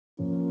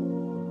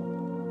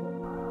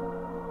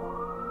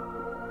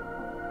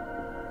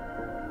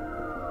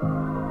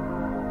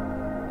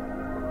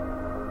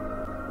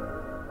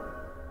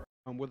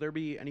Will there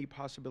be any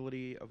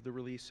possibility of the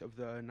release of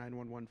the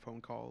 911 phone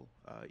call,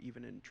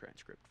 even in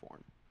transcript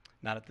form?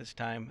 Not at this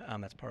time.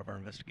 That's part of our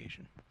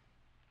investigation.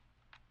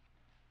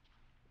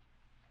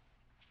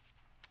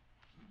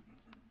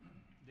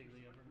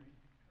 Daily Evergreen?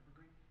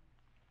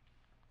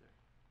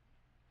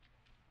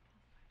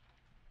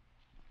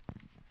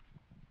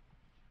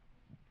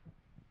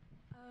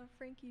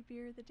 Frankie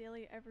Beer, the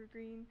Daily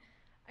Evergreen.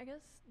 I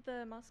guess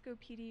the Moscow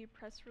PD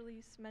press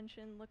release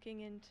mentioned looking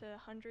into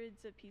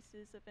hundreds of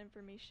pieces of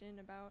information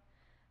about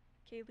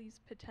Kaylee's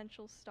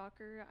potential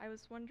stalker. I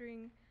was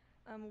wondering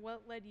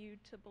what led you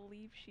to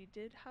believe she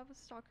did have a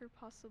stalker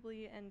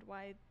possibly, and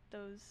why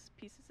those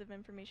pieces of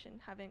information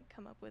haven't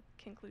come up with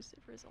conclusive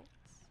results.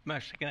 I'm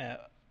actually going to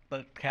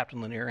let Captain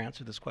Lanier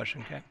answer this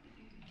question, okay?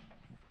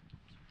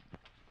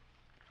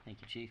 Thank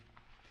you, Chief.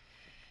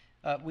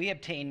 We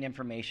obtained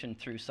information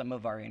through some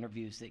of our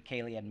interviews that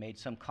Kaylee had made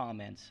some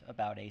comments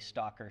about a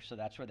stalker, so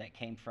that's where that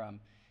came from.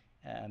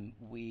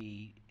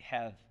 We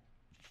have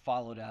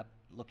followed up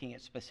looking at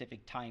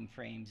specific time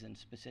frames in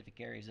specific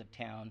areas of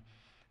town.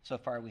 So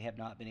far we have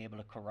not been able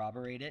to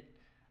corroborate it,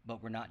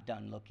 but we're not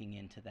done looking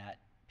into that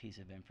piece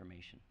of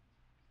information.